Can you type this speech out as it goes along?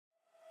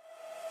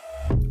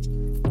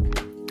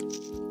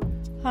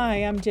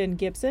Hi, I'm Jen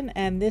Gibson,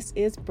 and this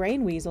is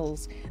Brain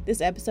Weasels. This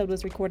episode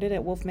was recorded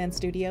at Wolfman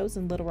Studios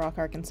in Little Rock,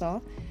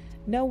 Arkansas.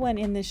 No one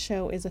in this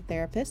show is a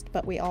therapist,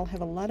 but we all have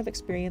a lot of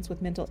experience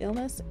with mental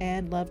illness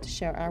and love to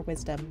share our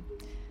wisdom.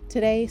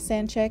 Today,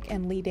 Sancheck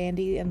and Lee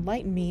Dandy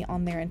enlighten me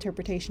on their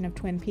interpretation of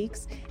Twin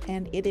Peaks,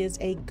 and it is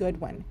a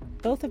good one.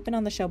 Both have been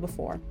on the show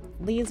before.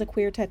 Lee is a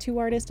queer tattoo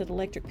artist at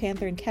Electric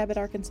Panther in Cabot,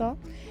 Arkansas.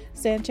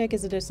 Sancheck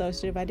is a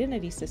dissociative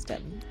identity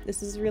system.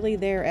 This is really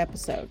their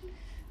episode.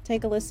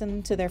 Take a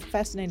listen to their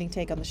fascinating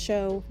take on the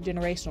show,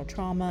 generational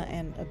trauma,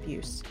 and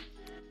abuse.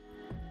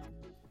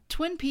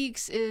 Twin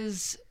Peaks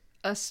is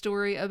a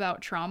story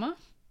about trauma,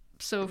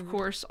 so of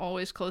course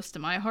always close to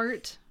my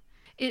heart.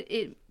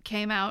 It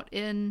came out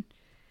in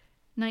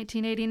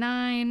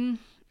 1989.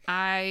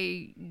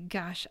 I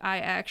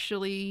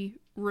actually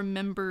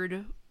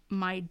remembered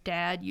my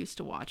dad used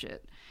to watch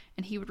it,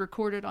 and he would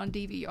record it on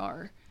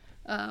DVR.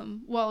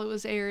 While it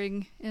was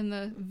airing in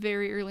the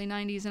very early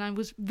 90s, and I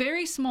was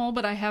very small,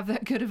 but I have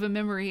that good of a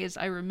memory as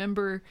I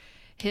remember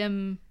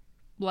him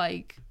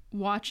like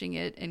watching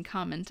it and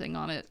commenting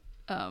on it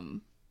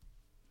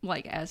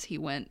like as he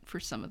went for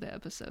some of the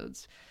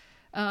episodes.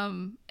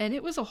 And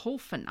it was a whole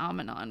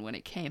phenomenon when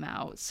it came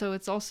out. So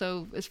it's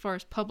also, as far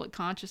as public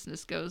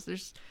consciousness goes,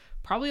 there's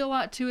probably a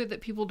lot to it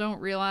that people don't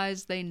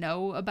realize they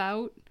know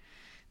about,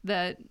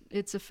 that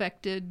it's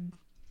affected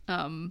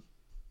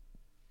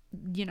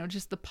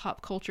just the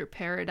pop culture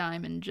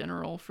paradigm in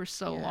general for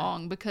so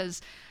long,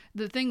 because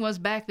the thing was,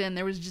 back then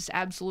there was just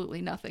absolutely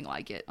nothing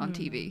like it on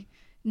TV.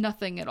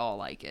 Nothing at all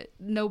like it.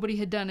 Nobody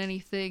had done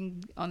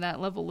anything on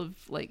that level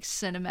of like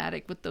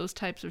cinematic with those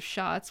types of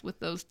shots, with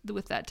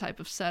that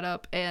type of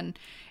setup. And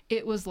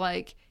it was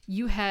like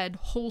you had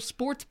whole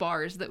sports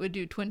bars that would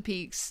do Twin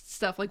Peaks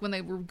stuff. Like when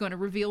they were going to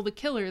reveal the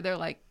killer, they're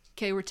like,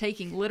 okay, we're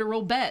taking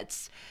literal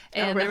bets.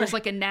 And there was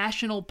like a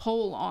national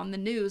poll on the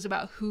news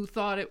about who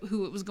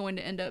it was going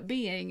to end up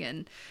being.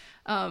 And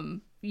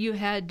you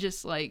had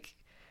just like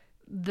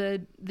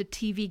the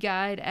TV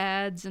guide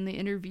ads and the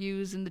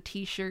interviews and the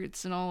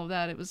t-shirts and all of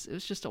that. It was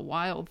just a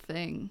wild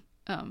thing.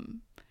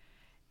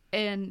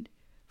 And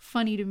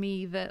funny to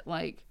me that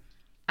like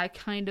I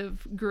kind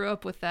of grew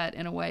up with that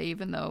in a way,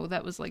 even though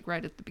that was like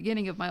right at the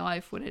beginning of my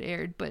life when it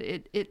aired, but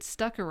it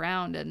stuck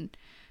around. And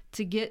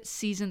to get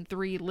season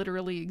 3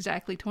 literally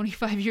exactly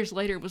 25 years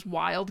later was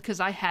wild, because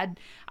I'd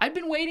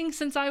been waiting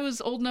since I was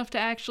old enough to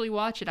actually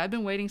watch it. I've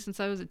been waiting since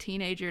I was a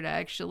teenager to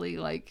actually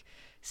like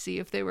see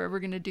if they were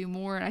ever going to do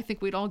more, and I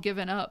think we'd all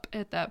given up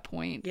at that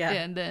point. Yeah.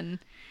 And then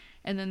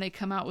they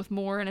come out with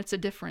more, and it's a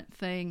different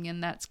thing,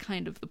 and that's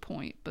kind of the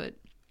point. But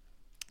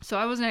so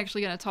I wasn't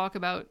actually going to talk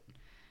about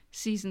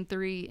season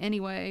 3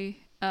 anyway.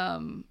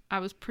 I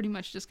was pretty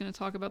much just going to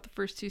talk about the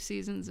first 2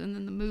 seasons and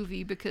then the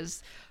movie,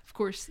 because of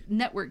course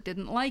Network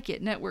didn't like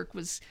it. Network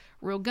was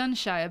real gun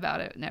shy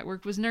about it.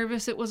 Network was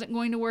nervous it wasn't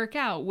going to work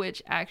out,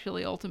 which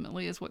actually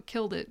ultimately is what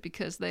killed it,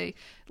 because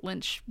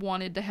Lynch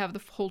wanted to have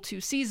the whole 2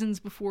 seasons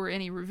before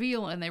any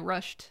reveal, and they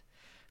rushed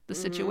the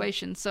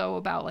situation. So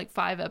about like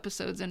 5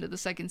 episodes into the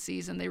second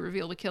season, they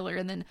reveal the killer,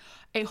 and then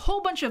a whole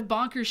bunch of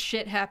bonkers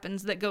shit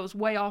happens that goes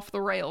way off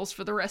the rails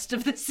for the rest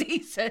of the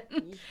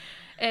season.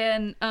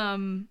 And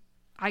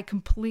I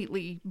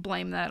completely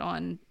blame that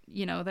on,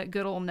 that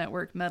good old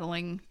Network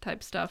meddling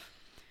type stuff.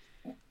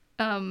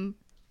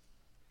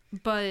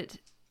 But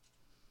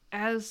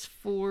as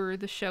for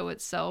the show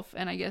itself,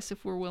 and I guess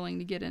if we're willing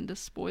to get into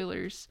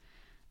spoilers,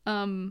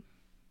 I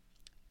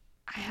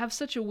have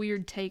such a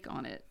weird take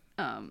on it,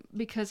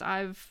 because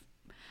I've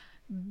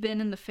been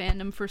in the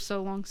fandom for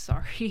so long.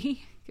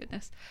 Sorry,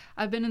 goodness.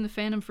 I've been in the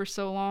fandom for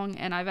so long,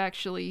 and I've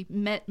actually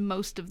met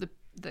most of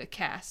the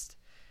cast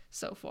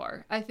so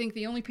far. I think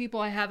the only people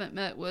I haven't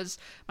met was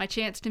my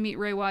chance to meet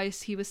Ray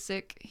Weiss. He was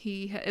sick.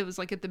 It was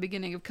like at the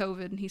beginning of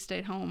COVID, and he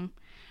stayed home.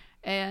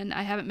 And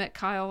I haven't met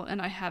Kyle,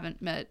 and I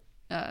haven't met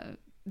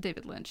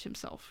David Lynch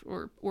himself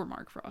or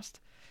Mark Frost.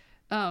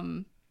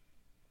 But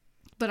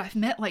I've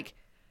met like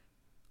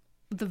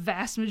the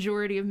vast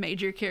majority of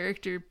major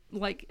character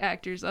like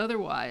actors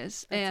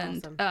otherwise. That's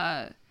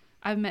awesome.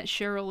 I've met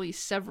Cheryl Lee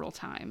several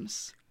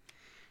times.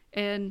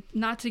 And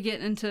not to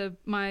get into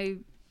my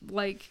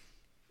like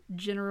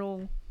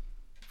general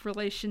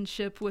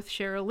relationship with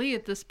Cheryl Lee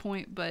at this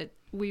point, but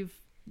we've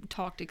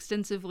talked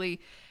extensively,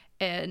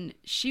 and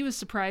she was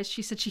surprised.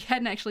 She said she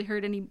hadn't actually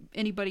heard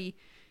anybody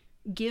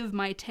give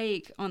my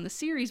take on the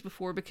series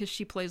before, because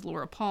she plays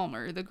Laura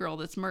Palmer, the girl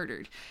that's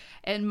murdered.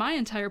 And my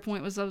entire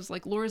point was, I was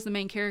like, Laura's the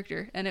main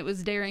character, and it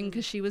was daring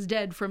because she was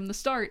dead from the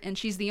start, and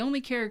she's the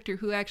only character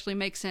who actually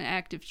makes an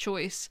active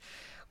choice,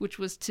 which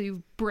was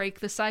to break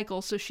the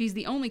cycle. So she's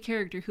the only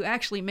character who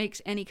actually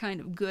makes any kind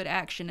of good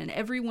action, and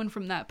everyone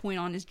from that point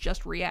on is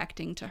just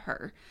reacting to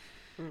her.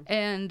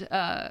 And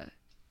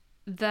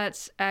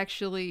that's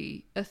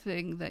actually a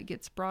thing that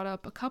gets brought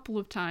up a couple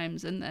of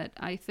times, and that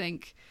I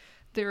think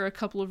there are a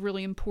couple of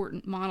really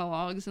important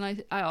monologues,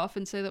 and I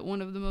often say that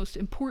one of the most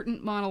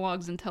important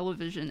monologues in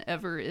television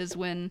ever is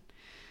when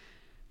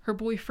her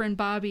boyfriend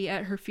Bobby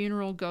at her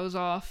funeral goes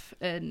off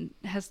and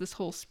has this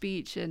whole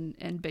speech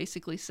and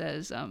basically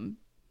says,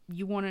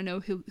 you want to know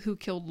who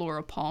killed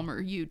Laura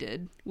Palmer? You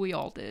did. We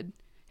all did.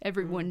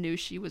 Everyone knew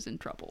she was in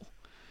trouble.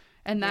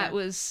 And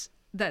that's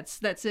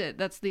it.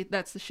 That's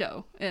the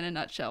show in a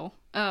nutshell.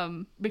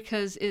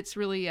 Because it's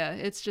really,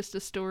 it's just a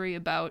story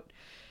about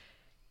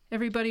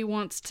everybody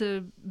wants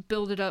to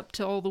build it up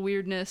to all the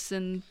weirdness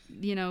and,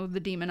 you know, the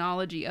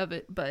demonology of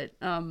it. But,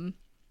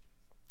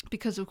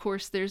 because of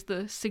course there's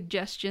the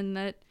suggestion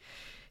that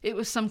it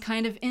was some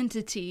kind of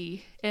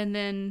entity, and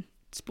then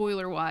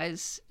spoiler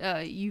wise,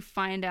 you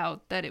find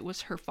out that it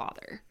was her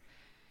father.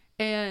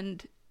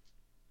 And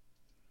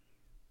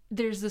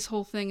there's this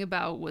whole thing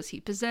about, was he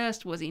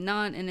possessed, was he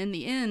not? And in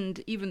the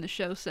end, even the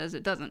show says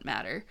it doesn't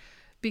matter,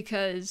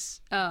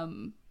 because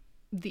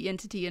the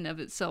entity in of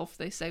itself,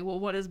 they say, well,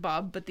 what is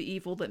Bob but the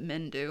evil that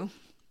men do?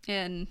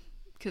 And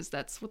because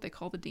that's what they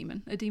call the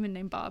demon, a demon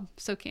named Bob.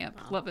 So camp.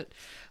 Wow. Love it.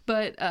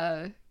 But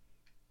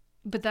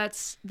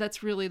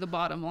that's really the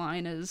bottom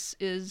line,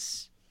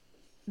 is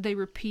they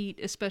repeat,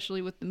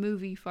 especially with the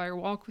movie Fire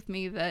Walk with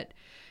Me, that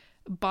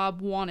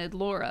Bob wanted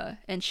Laura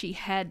and she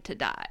had to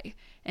die,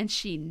 and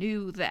she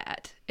knew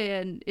that.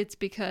 And it's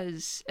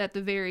because at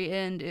the very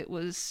end,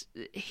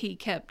 he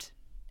kept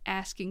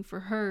asking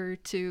for her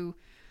to,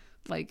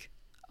 like,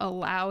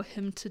 allow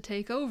him to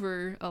take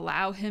over,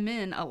 allow him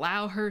in,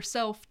 allow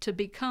herself to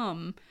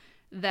become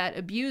that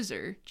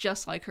abuser,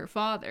 just like her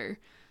father,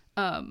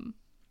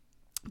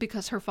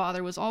 because her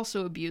father was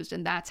also abused,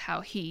 and that's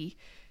how he,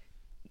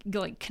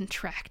 like,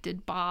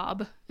 contracted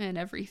Bob and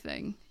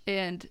everything.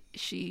 And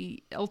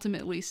she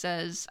ultimately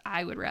says,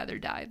 I would rather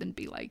die than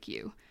be like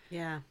you.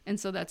 Yeah. And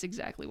so that's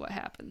exactly what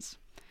happens.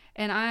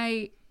 And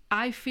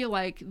I feel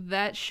like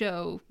that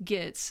show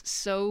gets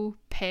so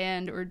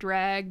panned or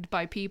dragged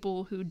by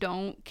people who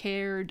don't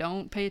care,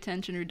 don't pay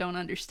attention, or don't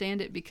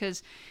understand it,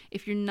 because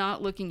if you're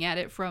not looking at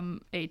it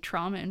from a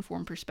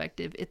trauma-informed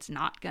perspective, it's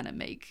not going to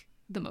make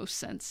the most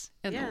sense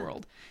in the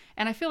world.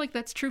 And I feel like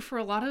that's true for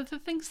a lot of the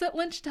things that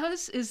Lynch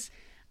does. Is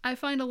I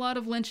find a lot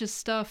of Lynch's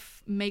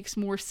stuff makes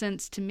more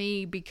sense to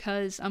me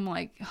because I'm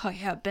like, oh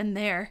yeah, been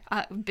there.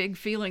 Big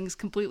feelings,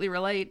 completely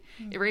relate.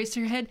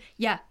 Eraserhead?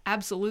 Yeah,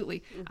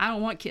 absolutely. I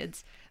don't want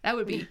kids. That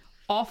would be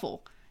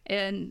awful.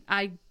 And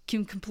I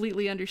can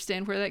completely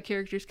understand where that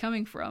character's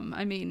coming from.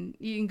 I mean,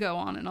 you can go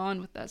on and on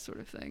with that sort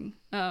of thing.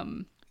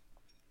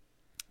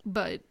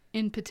 But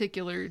in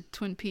particular,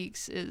 Twin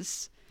Peaks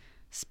is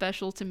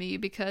special to me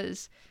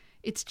because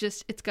it's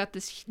got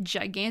this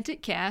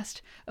gigantic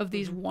cast of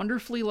these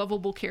wonderfully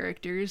lovable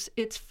characters.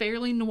 It's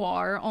fairly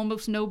noir.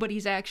 Almost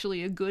nobody's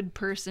actually a good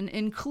person,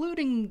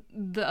 including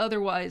the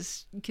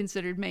otherwise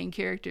considered main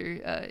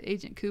character,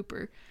 Agent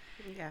Cooper.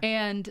 Yeah.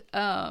 And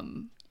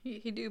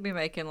he do be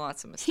making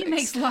lots of mistakes. He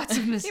makes lots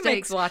of mistakes. He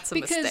makes lots of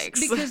mistakes.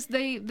 Because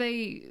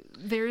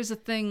there is a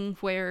thing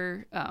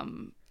where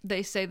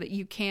they say that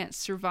you can't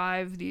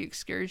survive the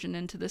excursion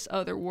into this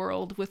other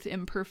world with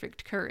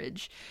imperfect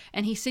courage.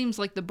 And he seems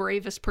like the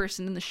bravest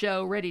person in the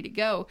show, ready to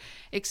go,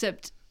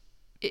 except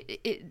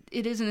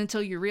it isn't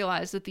until you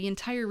realize that the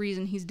entire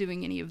reason he's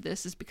doing any of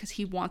this is because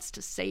he wants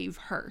to save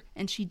her,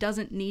 and she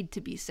doesn't need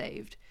to be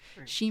saved.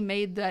 Right. She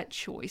made that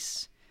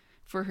choice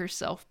for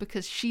herself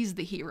because she's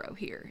the hero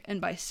here,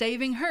 and by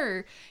saving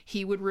her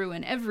he would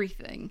ruin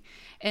everything.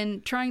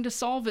 And trying to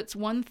solve it's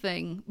one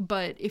thing,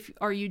 but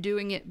are you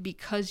doing it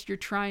because you're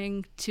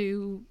trying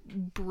to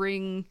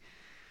bring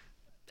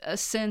a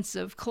sense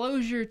of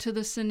closure to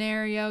the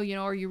scenario? You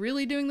know, are you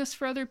really doing this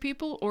for other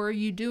people, or are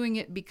you doing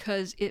it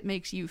because it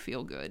makes you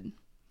feel good?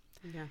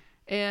 Yeah.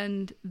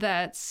 And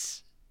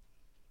that's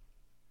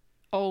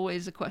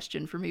always a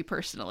question for me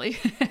personally.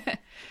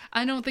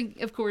 I don't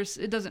think, of course,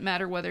 it doesn't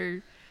matter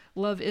whether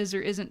love is or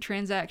isn't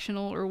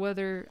transactional, or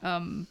whether,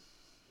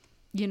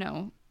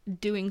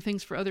 doing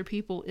things for other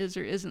people is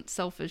or isn't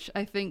selfish.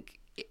 I think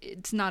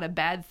it's not a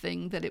bad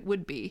thing that it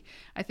would be.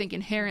 I think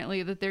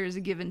inherently that there is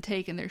a give and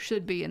take, and there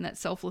should be, and that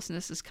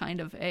selflessness is kind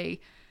of a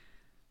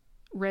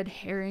red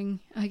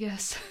herring, I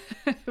guess,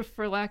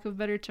 for lack of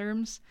better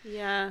terms.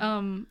 Yeah.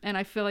 And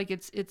I feel like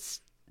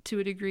it's to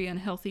a degree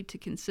unhealthy to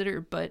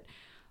consider, but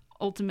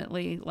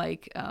ultimately,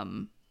 like,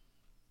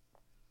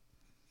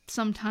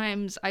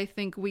 sometimes I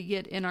think we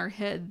get in our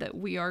head that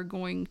we are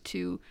going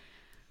to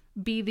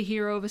be the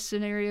hero of a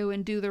scenario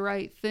and do the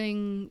right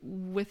thing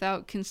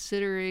without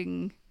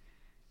considering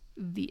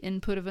the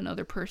input of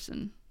another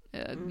person.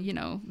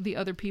 The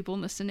other people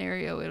in the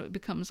scenario, it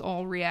becomes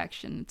all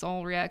reaction. It's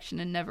all reaction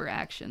and never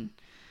action.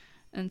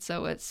 And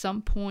so at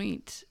some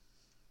point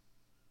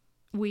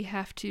we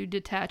have to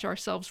detach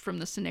ourselves from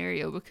the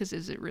scenario, because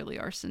is it really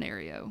our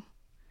scenario?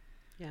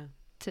 Yeah.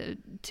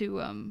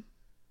 To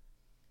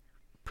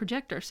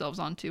project ourselves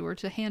onto, or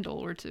to handle,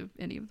 or to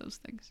any of those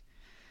things.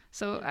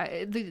 So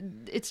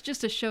it's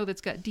just a show that's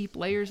got deep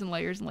layers and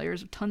layers and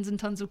layers of tons and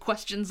tons of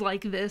questions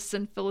like this,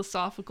 and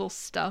philosophical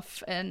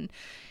stuff, and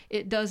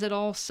it does it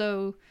all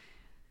so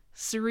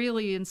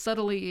surreally and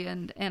subtly,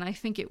 and I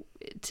think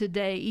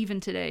even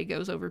today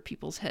goes over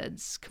people's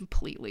heads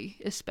completely,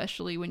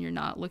 especially when you're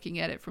not looking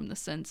at it from the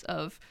sense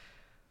of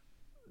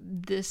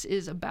this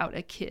is about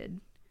a kid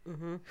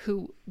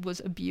who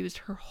was abused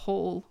her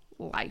whole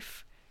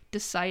life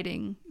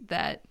deciding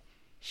that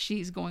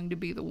she's going to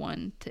be the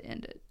one to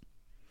end it.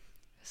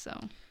 So,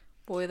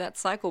 boy, that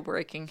cycle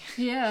breaking.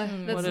 Yeah,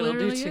 that's what it'll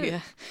do to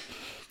you.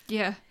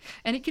 Yeah,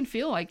 and it can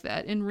feel like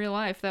that in real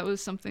life. That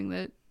was something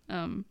that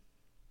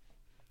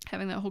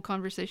having that whole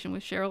conversation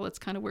with Cheryl, that's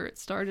kind of where it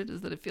started,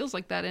 is that it feels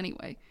like that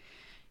anyway.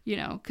 You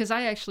know, because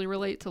I actually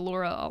relate to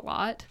Laura a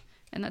lot,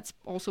 and that's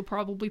also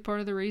probably part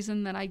of the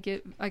reason that I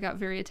got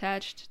very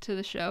attached to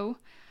the show.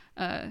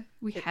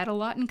 We had a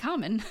lot in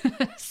common.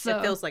 So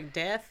it feels like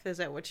death. Is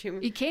that what you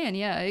mean? It can,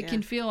 yeah. It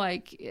can feel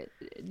like,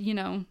 you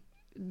know,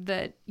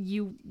 that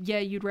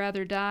you'd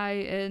rather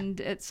die, and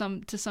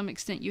to some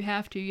extent you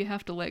have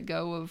to let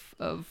go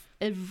of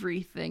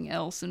everything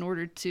else in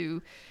order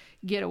to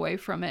get away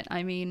from it.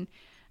 I mean,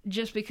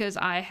 just because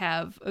I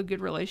have a good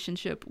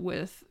relationship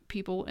with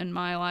people in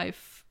my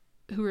life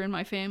who are in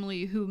my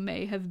family who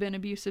may have been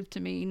abusive to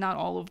me, not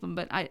all of them,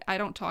 but I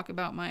don't talk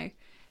about my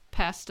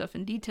past stuff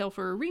in detail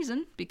for a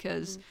reason,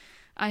 because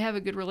I have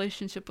a good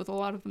relationship with a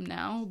lot of them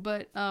now,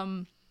 but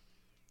some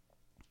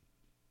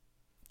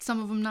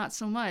of them not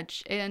so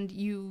much. And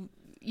you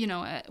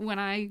know, when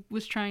I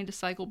was trying to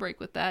cycle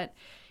break with that,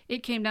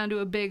 it came down to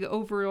a big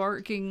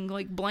overarching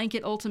like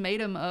blanket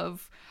ultimatum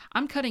of,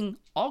 I'm cutting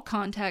all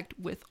contact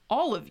with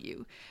all of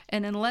you,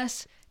 and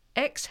unless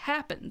X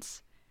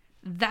happens,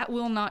 that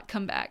will not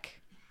come back.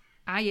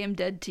 I am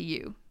dead to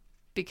you,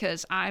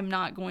 because I'm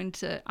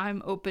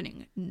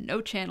opening no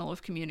channel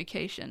of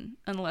communication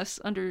unless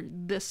under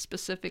this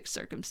specific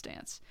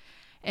circumstance.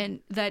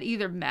 And that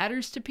either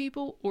matters to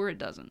people or it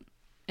doesn't.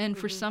 And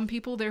for some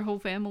people, their whole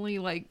family,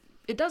 like,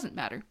 it doesn't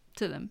matter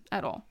to them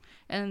at all.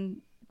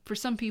 And for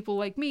some people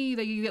like me,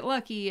 they get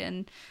lucky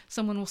and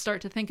someone will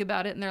start to think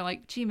about it and they're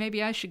like, gee,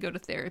 maybe I should go to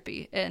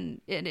therapy.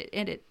 And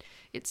it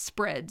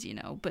spreads, you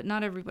know, but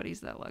not everybody's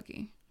that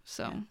lucky.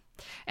 So, yeah.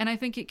 And I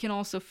think it can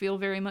also feel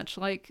very much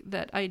like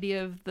that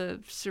idea of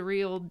the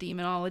surreal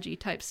demonology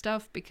type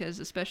stuff, because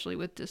especially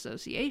with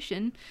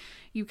dissociation,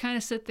 you kind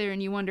of sit there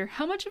and you wonder,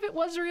 how much of it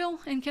was real?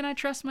 And can I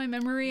trust my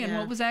memory and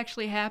what was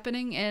actually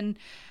happening? And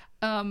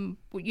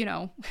you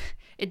know,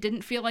 it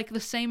didn't feel like the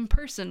same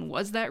person.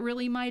 Was that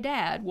really my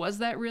dad? Was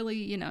that really,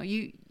 you know,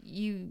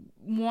 you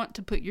want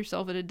to put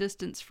yourself at a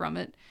distance from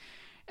it.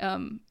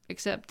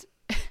 Except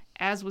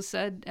as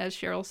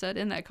Cheryl said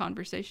in that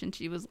conversation,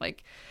 she was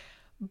like,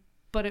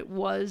 but it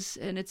was,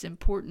 and it's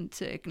important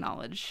to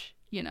acknowledge,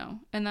 you know,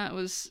 and that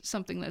was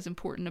something that's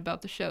important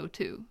about the show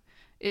too.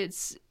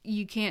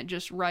 You can't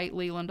just write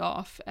Leland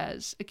off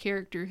as a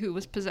character who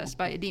was possessed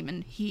by a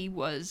demon. He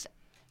was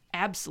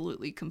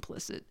absolutely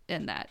complicit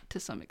in that to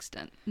some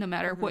extent, no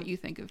matter what you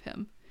think of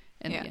him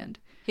in the end.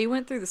 He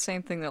went through the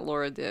same thing that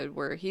Laura did,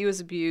 where he was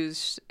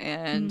abused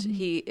and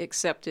he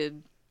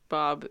accepted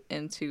Bob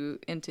into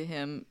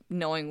him,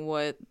 knowing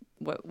what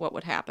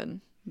would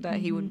happen,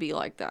 that he would be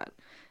like that.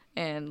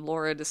 And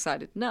Laura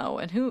decided no.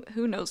 And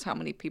who knows how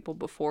many people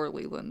before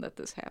Leland that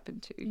this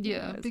happened to.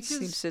 Yeah, it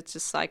seems it's a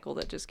cycle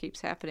that just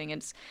keeps happening.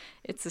 And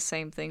it's the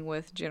same thing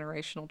with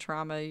generational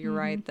trauma. You're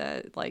right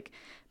that, like,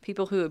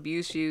 people who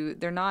abuse you,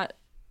 they're not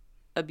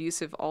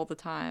abusive all the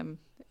time.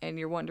 And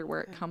you wonder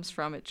where it comes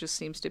from. It just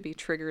seems to be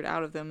triggered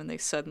out of them, and they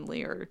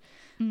suddenly are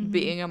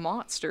being a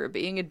monster,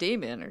 being a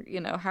demon, or,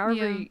 you know,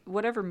 however,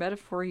 whatever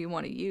metaphor you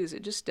want to use.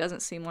 It just doesn't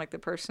seem like the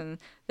person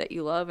that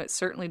you love. It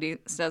certainly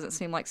doesn't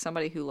seem like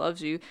somebody who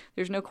loves you.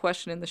 There's no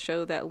question in the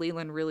show that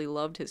Leland really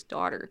loved his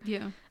daughter.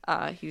 Yeah.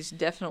 He's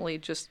definitely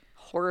just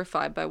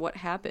horrified by what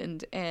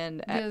happened.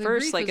 And at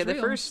first, like,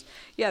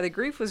 the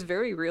grief was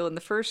very real. In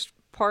the first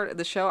part of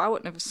the show, I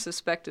wouldn't have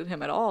suspected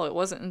him at all. It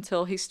wasn't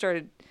until he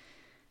started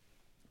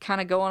kind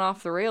of going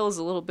off the rails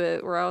a little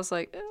bit where I was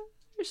like,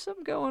 there's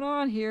something going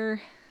on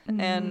here.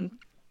 And,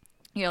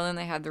 you know, then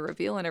they had the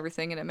reveal and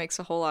everything, and it makes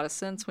a whole lot of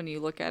sense when you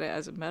look at it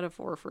as a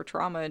metaphor for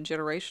trauma and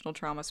generational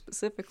trauma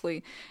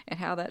specifically, and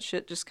how that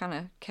shit just kind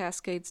of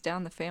cascades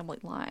down the family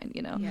line,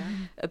 you know.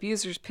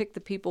 Abusers pick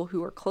the people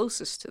who are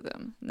closest to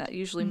them, and that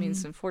usually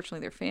means, unfortunately,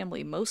 their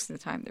family, most of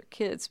the time their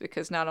kids,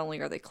 because not only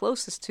are they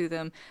closest to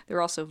them,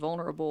 they're also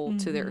vulnerable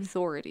to their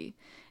authority,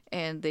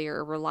 and they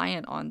are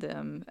reliant on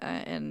them,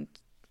 and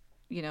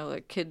you know,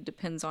 a kid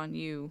depends on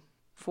you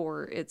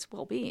for its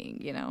well-being,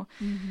 you know.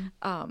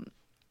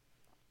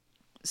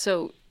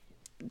 So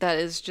that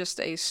is just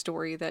a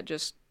story that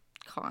just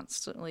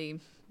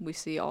constantly we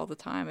see all the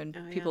time, and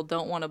people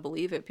don't want to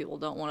believe it. People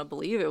don't want to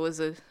believe it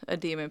was a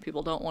demon.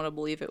 People don't want to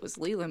believe it was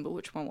Leland, but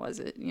which one was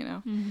it, you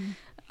know?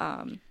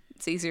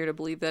 It's easier to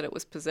believe that it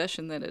was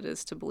possession than it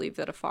is to believe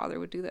that a father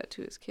would do that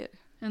to his kid.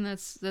 And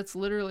that's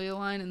literally a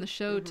line in the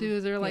show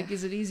too. They're like,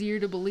 is it easier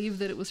to believe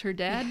that it was her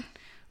dad?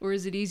 Or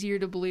is it easier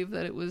to believe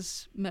that it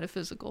was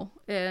metaphysical?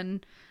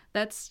 And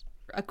that's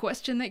a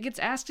question that gets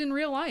asked in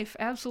real life.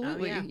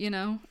 Absolutely. You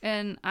know?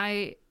 And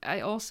I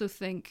also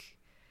think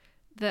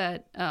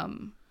that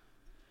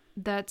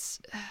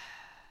that's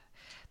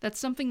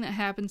something that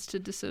happens to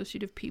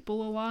dissociative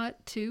people a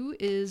lot too,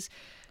 is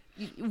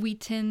we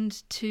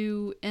tend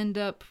to end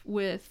up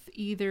with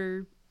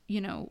either,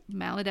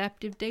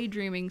 maladaptive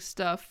daydreaming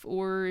stuff,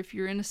 or if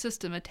you're in a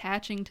system,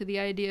 attaching to the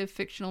idea of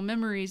fictional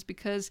memories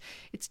because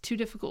it's too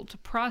difficult to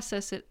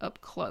process it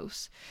up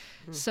close.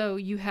 So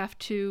you have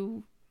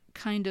to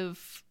kind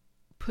of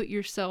put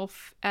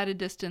yourself at a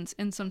distance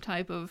in some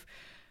type of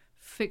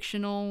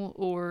fictional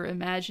or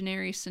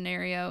imaginary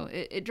scenario.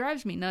 It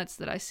drives me nuts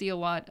that I see a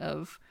lot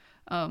of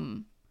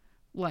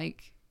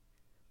like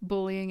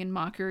bullying and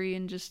mockery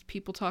and just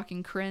people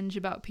talking cringe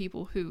about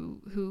people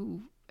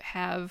who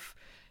have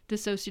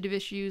dissociative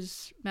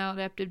issues,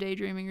 maladaptive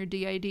daydreaming, or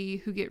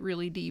DID, who get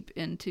really deep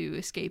into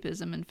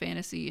escapism and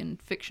fantasy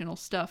and fictional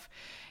stuff.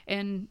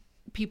 And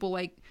people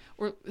like,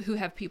 or who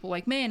have people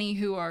like Manny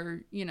who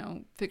are,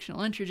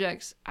 fictional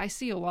interjects. I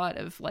see a lot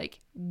of like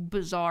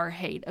bizarre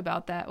hate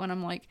about that when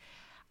I'm like,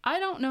 I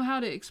don't know how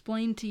to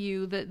explain to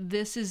you that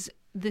this is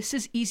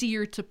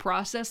easier to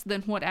process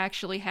than what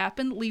actually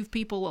happened. Leave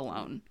people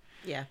alone.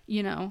 Yeah.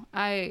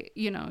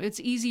 It's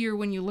easier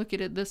when you look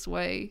at it this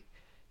way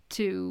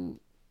to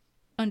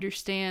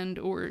understand,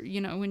 or,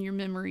 when your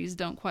memories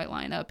don't quite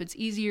line up. It's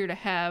easier to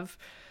have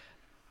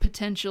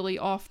potentially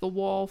off the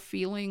wall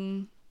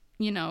feeling,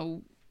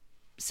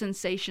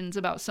 sensations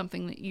about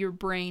something that your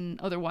brain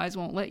otherwise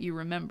won't let you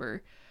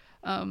remember.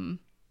 I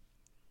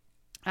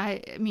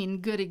mean,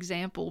 good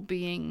example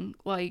being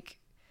like,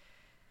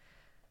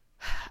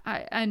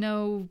 I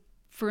know,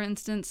 for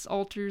instance,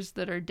 alters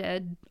that are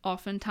dead,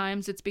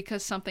 oftentimes it's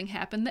because something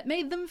happened that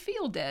made them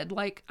feel dead.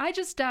 Like, I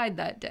just died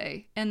that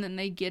day. And then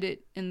they get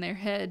it in their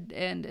head.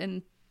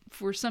 And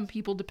for some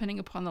people, depending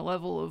upon the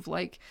level of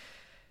like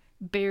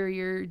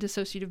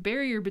dissociative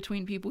barrier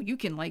between people, you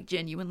can like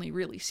genuinely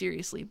really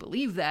seriously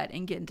believe that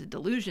and get into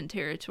delusion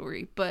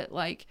territory. But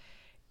like,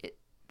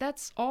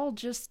 that's all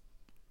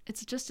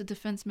it's just a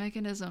defense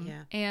mechanism.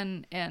 Yeah.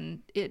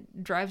 And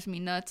it drives me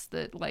nuts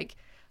that like,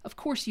 of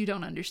course you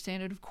don't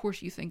understand it. Of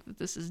course you think that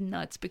this is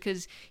nuts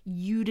because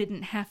you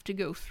didn't have to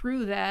go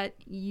through that.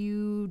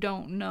 You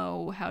don't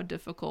know how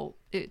difficult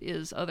it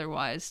is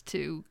otherwise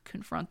to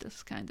confront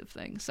this kind of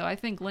thing. So I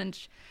think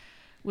Lynch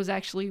was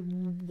actually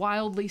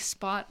wildly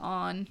spot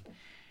on.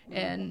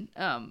 And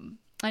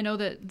I know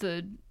that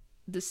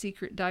the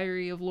Secret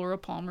Diary of Laura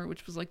Palmer,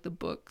 which was like the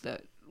book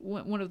that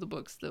one of the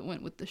books that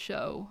went with the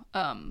show,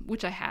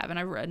 which I have and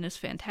I've read and is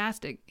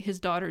fantastic.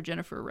 His daughter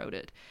Jennifer wrote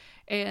it.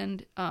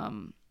 And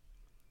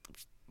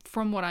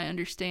from what I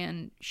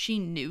understand, she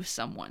knew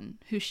someone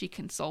who she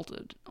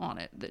consulted on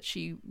it, that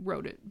she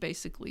wrote it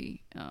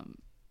basically,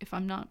 if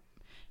I'm not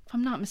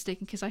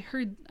mistaken, because I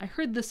heard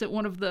this at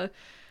one of the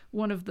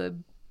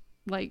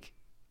like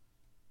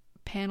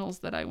panels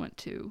that I went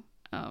to,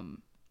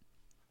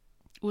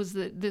 was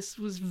that this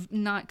was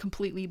not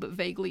completely but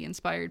vaguely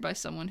inspired by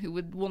someone who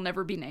will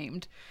never be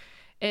named.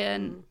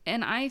 And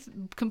I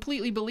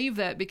completely believe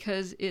that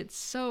because it's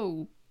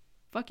so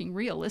fucking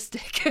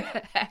realistic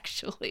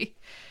actually.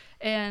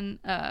 And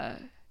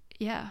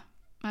yeah,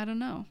 I don't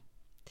know.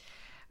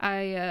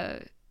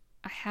 I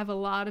have a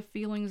lot of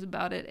feelings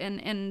about it,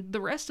 and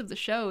the rest of the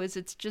show is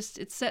it's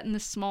set in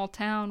this small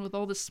town with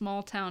all this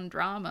small town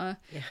drama.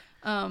 Yeah.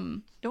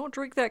 Don't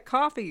drink that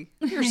coffee.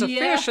 There's a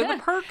fish in the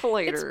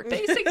percolator.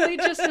 It's basically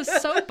just a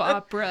soap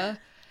opera,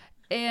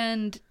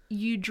 and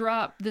you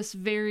drop this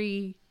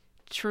very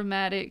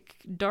traumatic,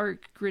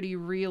 dark, gritty,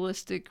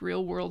 realistic,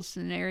 real world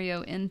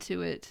scenario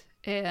into it,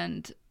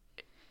 and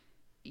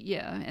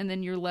yeah, and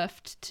then you're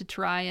left to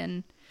try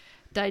and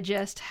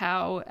digest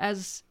how,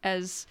 as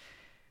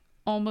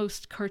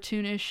almost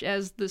cartoonish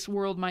as this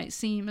world might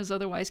seem, as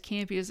otherwise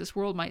campy as this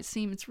world might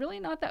seem, it's really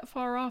not that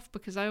far off,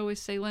 because I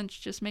always say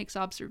Lynch just makes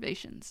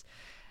observations.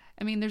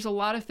 I mean, there's a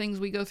lot of things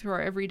we go through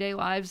our everyday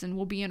lives and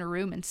we'll be in a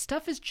room and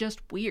stuff is just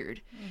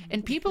weird.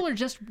 And people are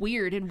just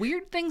weird and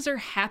weird things are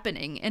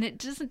happening, and it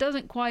just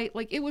doesn't quite,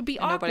 like, it would be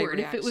awkward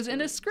if it was in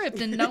a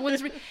script and no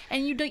one's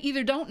and you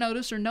either don't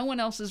notice or no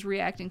one else is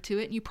reacting to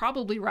it, and you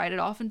probably write it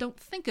off and don't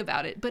think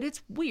about it, but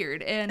it's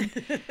weird. And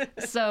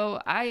so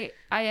I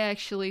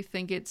actually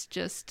think it's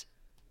just,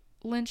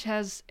 Lynch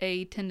has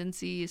a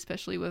tendency,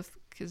 especially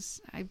because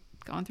I've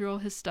gone through all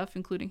his stuff,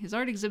 including his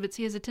art exhibits,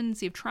 he has a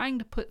tendency of trying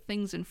to put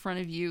things in front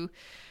of you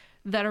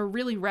that are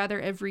really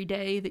rather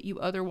everyday, that you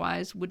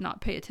otherwise would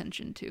not pay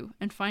attention to,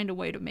 and find a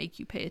way to make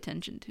you pay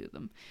attention to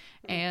them.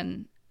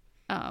 And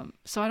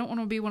so I don't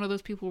want to be one of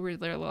those people where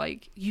they're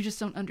like, you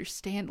just don't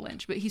understand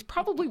Lynch, but he's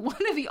probably one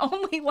of the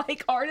only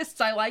like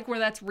artists I like where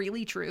that's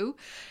really true.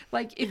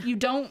 Like, if you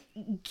don't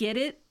get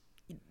it,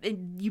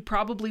 you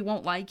probably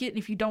won't like it, and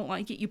if you don't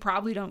like it, you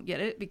probably don't get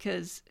it,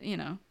 because, you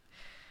know,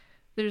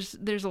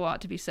 there's a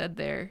lot to be said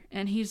there.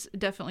 And he's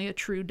definitely a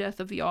true death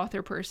of the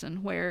author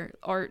person, where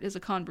art is a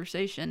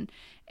conversation,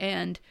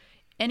 and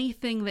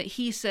anything that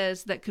he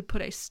says that could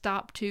put a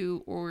stop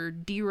to or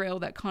derail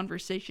that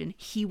conversation,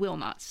 he will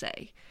not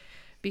say,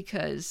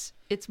 because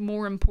it's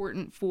more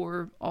important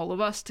for all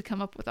of us to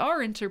come up with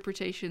our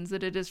interpretations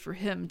than it is for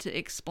him to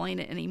explain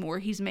it anymore.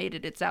 He's made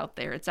it, it's out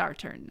there, it's our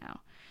turn now.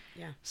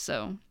 Yeah.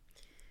 So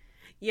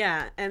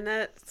yeah, and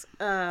that's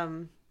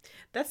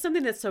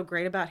something that's so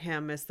great about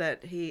him, is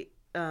that he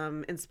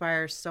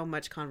inspires so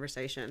much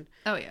conversation.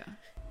 Oh yeah.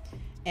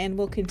 and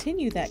we'll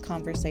continue that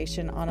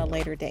conversation on a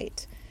later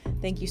date.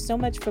 Thank you so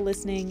much for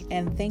listening,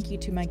 and thank you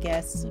to my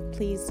guests.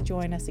 Please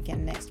join us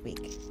again next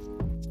week.